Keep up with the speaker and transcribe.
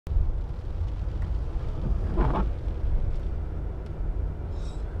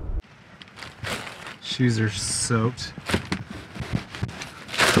shoes are soaked.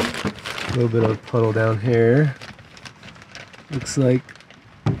 A little bit of puddle down here. Looks like,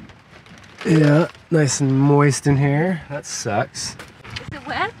 yeah, nice and moist in here. That sucks. Is it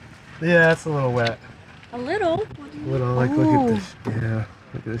wet? Yeah, it's a little wet. A little? A little, like, look at this. Yeah,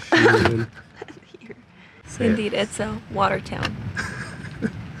 look at the shoe. Indeed, it's a water town.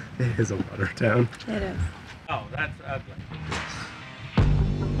 It is a water town. It is. Oh, that's ugly.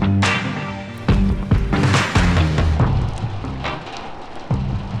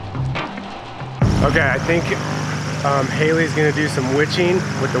 Okay, I think Haley's gonna do some witching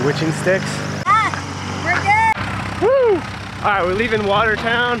with the witching sticks. Ah, we're good. Woo! All right, we're leaving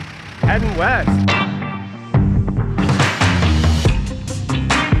Watertown, heading west.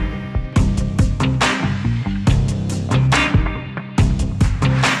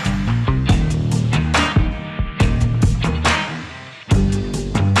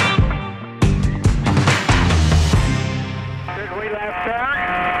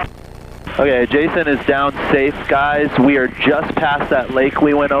 Okay, Jason is down safe, guys. We are just past that lake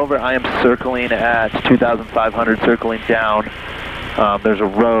we went over. I am circling at 2,500, circling down. There's a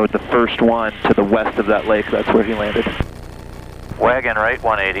road, the first one to the west of that lake. That's where he landed. Wagon right,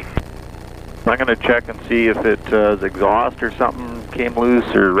 180. I'm going to check and see if it's exhaust or something came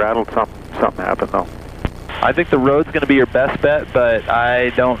loose or rattled something happened though. I think the road's going to be your best bet, but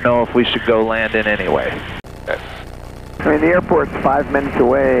I don't know if we should go land in anyway. Okay. I mean, the airport's 5 minutes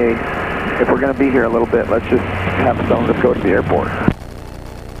away. If we're going to be here a little bit, let's just have some of us go to the airport.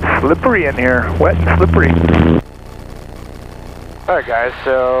 Slippery in here, wet and slippery. Alright guys,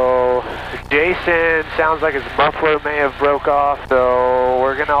 so Jason sounds like his muffler may have broke off, so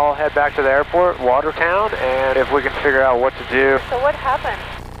we're gonna all head back to the airport, Watertown, and if we can figure out what to do. So what happened?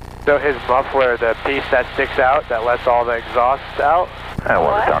 So his muffler, the piece that sticks out, that lets all the exhaust out.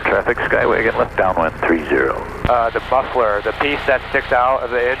 Watertown traffic, Skywagon, left downwind 30. The muffler, the piece that sticks out of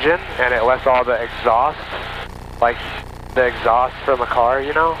the engine, and it lets all the exhaust, like the exhaust from a car,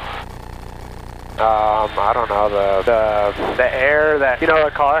 you know? I don't know, the air that, you know,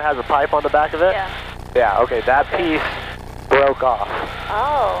 a car has a pipe on the back of it? Yeah. Yeah, okay, that piece broke off.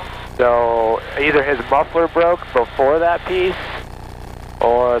 Oh. So either his muffler broke before that piece,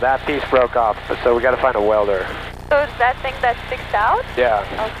 or that piece broke off, so we gotta find a welder. So is that thing that sticks out? Yeah.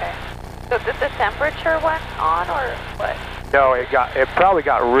 Okay. So did the temperature went on or what? No, it probably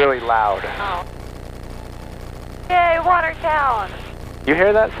got really loud. Oh. Yay, Watertown! You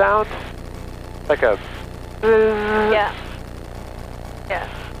hear that sound? Like a... Yeah. Yeah.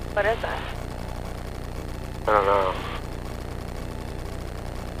 What is that? I don't know.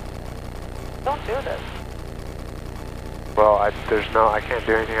 Don't do this. Well, I can't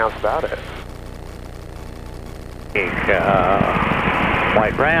do anything else about it.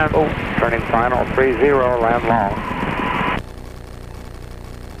 White Brand, turning final 30, land long.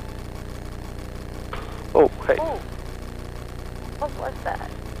 Oh, hey. Oh. What was that?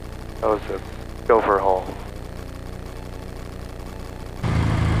 That was a gopher hole.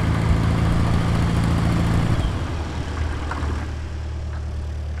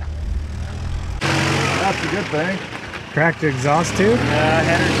 That's a good thing. Cracked the exhaust tube?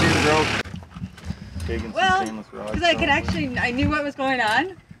 Header tube broke. Well, because I could actually, I knew what was going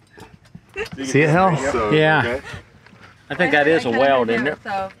on. See it, Hal? Yeah. Okay. I think that is a weld, isn't it?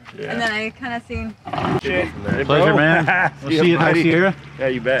 So, Yeah. and then I kind of seen. Pleasure, man. We'll see you next year. Yeah,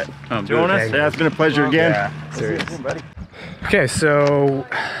 you bet. Jonas? Yeah, it's been a pleasure again. Yeah. Serious. Okay, so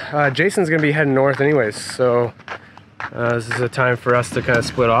Jason's gonna be heading north anyways, so this is a time for us to kind of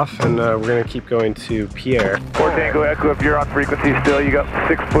split off, and we're gonna keep going to Pierre. Fort Tango Echo, if you're on frequency still, you got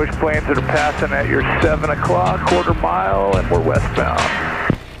 6 push planes that are passing at your 7 o'clock, quarter mile, and we're westbound.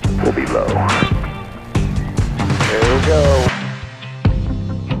 We'll be low. There we go.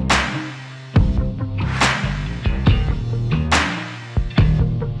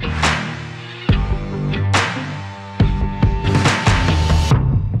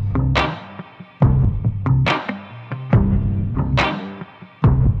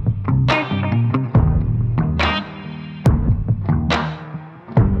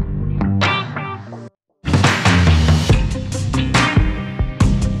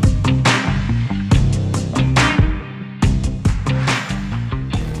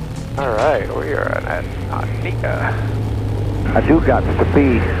 Alright, we are at Anika. I do got to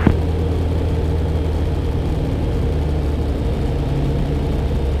be.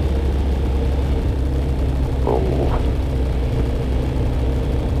 Oh.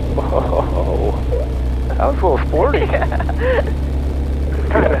 That was a little sporty. Yeah,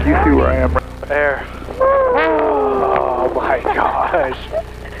 you see where I am right there. Oh my gosh.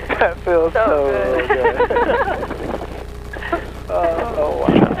 That feels so good. Oh, wow.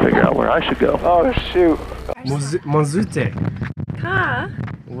 I'm trying to figure out where I should go. Oh, shoot. Monzute. Huh?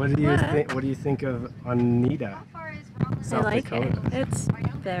 What do you think? What do you think of Oneida? I like it. It's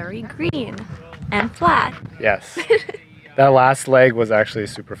very green and flat. Yes. That last leg was actually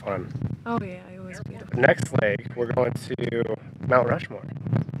super fun. Oh yeah, it was beautiful. Next leg, we're going to Mount Rushmore.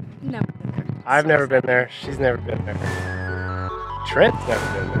 Never been there. I've never been there. She's never been there. Trent's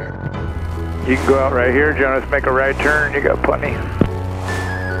never been there. You can go out right here, Jonas, make a right turn. You got plenty.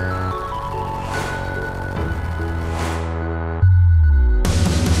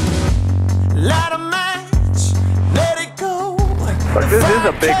 Light a match, let it go. Look, this is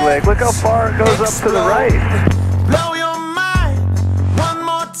a big leg. Look how far it goes up to the right. Blow your mind one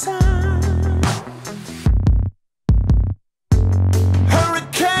more time.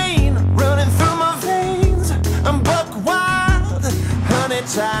 Hurricane running through my veins. I'm buck wild, honey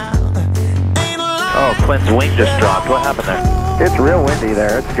child. Ain't alive. Oh, Quinn's wing just dropped. What happened there? It's real windy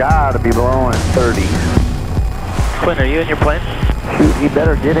there. It's got to be blowing 30. Quinn, are you in your plane? Shoot, you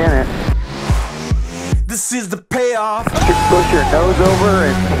better get in it. This is the payoff. Just push your nose over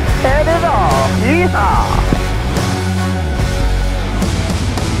and head it off. Yeehaw!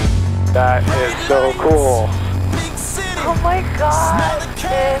 That is so cool. Big city. Oh my god,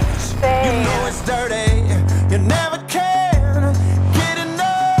 insane. You know it's dirty. You never can get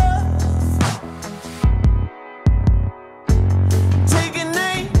enough. Taking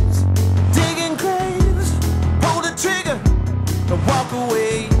names, digging graves. Pull the trigger and walk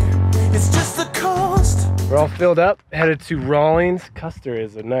away. It's just the cost. We're all filled up, headed to Rawlins. Custer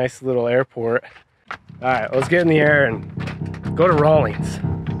is a nice little airport. All right, let's get in the air and go to Rawlins.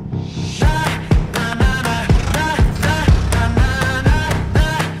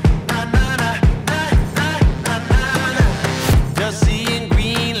 Just seeing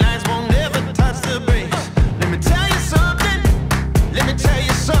green lines won't never touch the brakes. Let me tell you something. Let me tell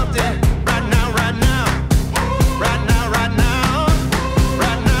you something. Right now, right now. Right now, right now.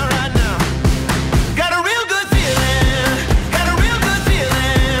 Right now, right now. Got a real good feeling. Got a real good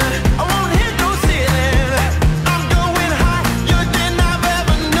feeling. I won't hit no ceiling. I'm going higher than I've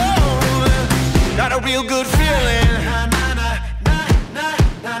ever known. Got a real good feeling.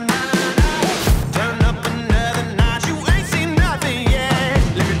 Turn up another notch. You ain't seen nothing yet.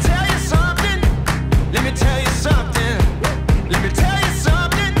 Let me tell you something. Let me tell you something. Let me tell you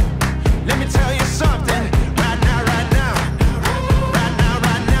something. Let me tell you something. Right now, right now. Right now,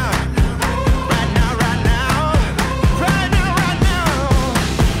 right now. Right now, right now. Right now, right now.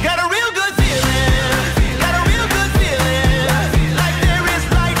 Got a real good feeling. Got a real good feeling. Like there is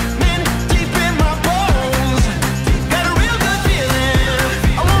lightning deep in my bones. Got a real good feeling.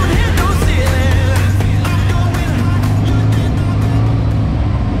 I won't hit no ceiling.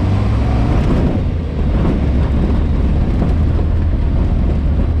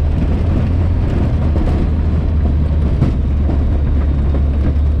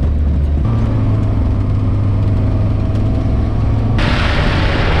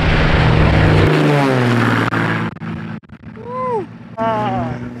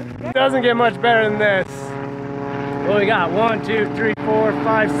 It doesn't get much better than this. Well, we got 1, 2, 3, 4,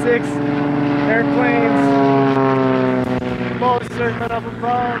 5, 6 airplanes. Both circling up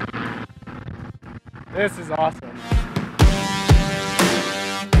above. This is awesome.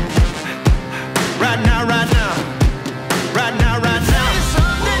 Right now, right now. Right now, right now.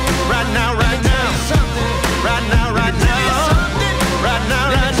 Right now, right now. Right now, right now. Right now,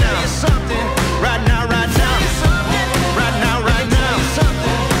 right now. Right now, right now. Right now, right now.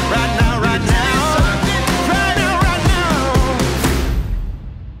 Right now, right now. Right now, right now.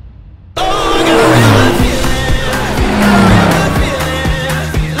 Oh, I got a real good feeling. Got a real good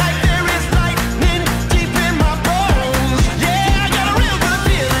feeling. Like there is lightning deep in my bones. Yeah, I got a real good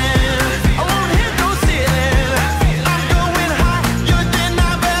feeling. I won't hit no ceiling. I'm going higher than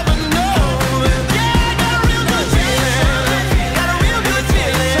I've ever known. Yeah, I got a real good feeling. Got a real good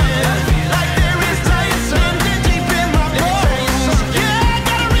feeling. Like there is lightning deep in my bones. Yeah, I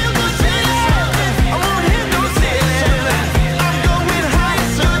got a real good feeling. I won't hit no ceiling. I'm going higher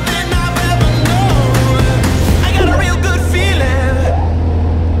than I've ever known. I got a real good feeling.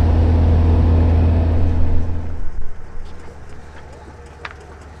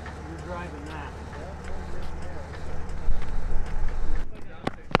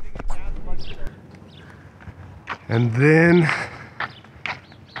 And then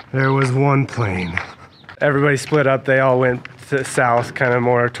there was one plane. Everybody split up. They all went to south, kind of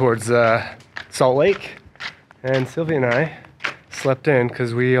more towards Salt Lake. And Sylvia and I slept in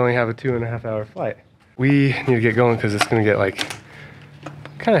because we only have a 2.5 hour flight. We need to get going because it's going to get like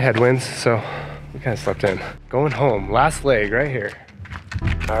kind of headwinds, so we kind of slept in. Going home, last leg right here.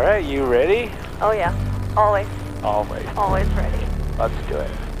 All right, you ready? Oh yeah, always. Always. Always ready. Let's do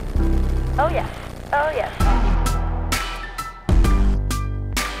it. Oh yes. Oh yes.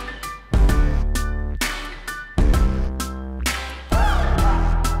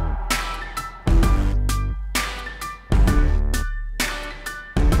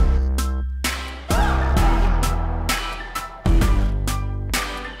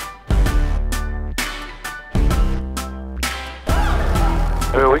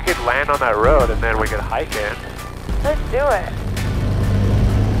 I mean, we could land on that road and then we could hike in. Let's do it.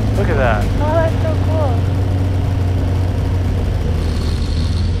 Look at that. Oh, that's so cool.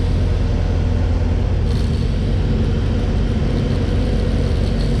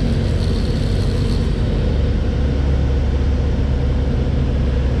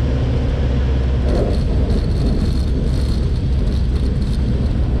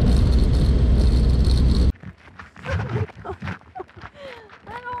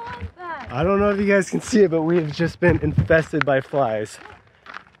 I don't know if you guys can see it, but we have just been infested by flies.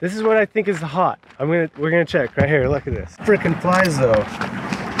 This is what I think is hot. We're gonna check right here. Look at this. Freaking flies though. Oh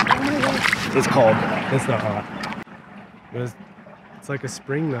my God. It's cold. It's not hot. But it's like a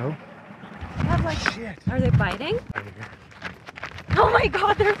spring though. Like, shit. Are they biting? Oh my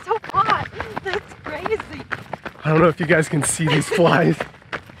God, they're so hot. That's crazy. I don't know if you guys can see these flies.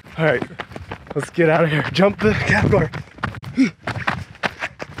 All right, let's get out of here. Jump the cab door.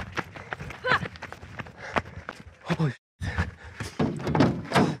 Holy shit.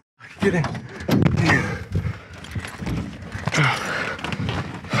 Get in.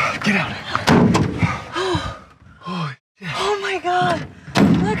 Get out. Oh my God,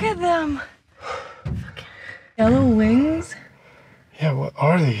 look at them. Yellow wings. Yeah, what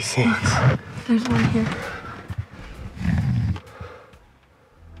are these things? There's one here.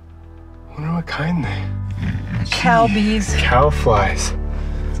 I wonder what kind they. Cow bees. Cow flies.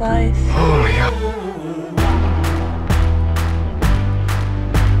 Flies. Oh my God.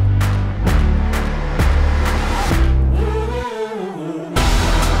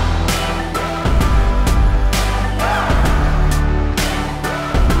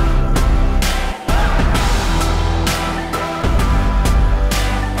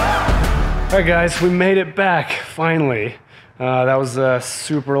 All right, guys, we made it back finally. That was a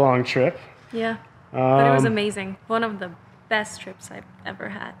super long trip. Yeah, but it was amazing. One of the best trips I've ever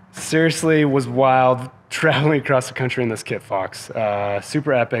had. Seriously, was wild traveling across the country in this kitfox.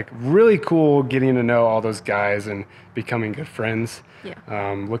 Super epic, really cool getting to know all those guys and becoming good friends.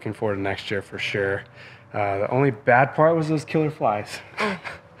 Yeah. Looking forward to next year for sure. The only bad part was those killer flies. Oh.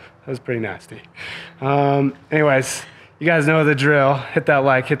 That was pretty nasty. Anyways, you guys know the drill. Hit that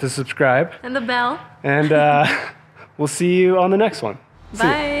like, hit the subscribe. And the bell. And we'll see you on the next one.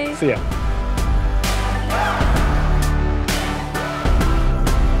 Bye. See ya.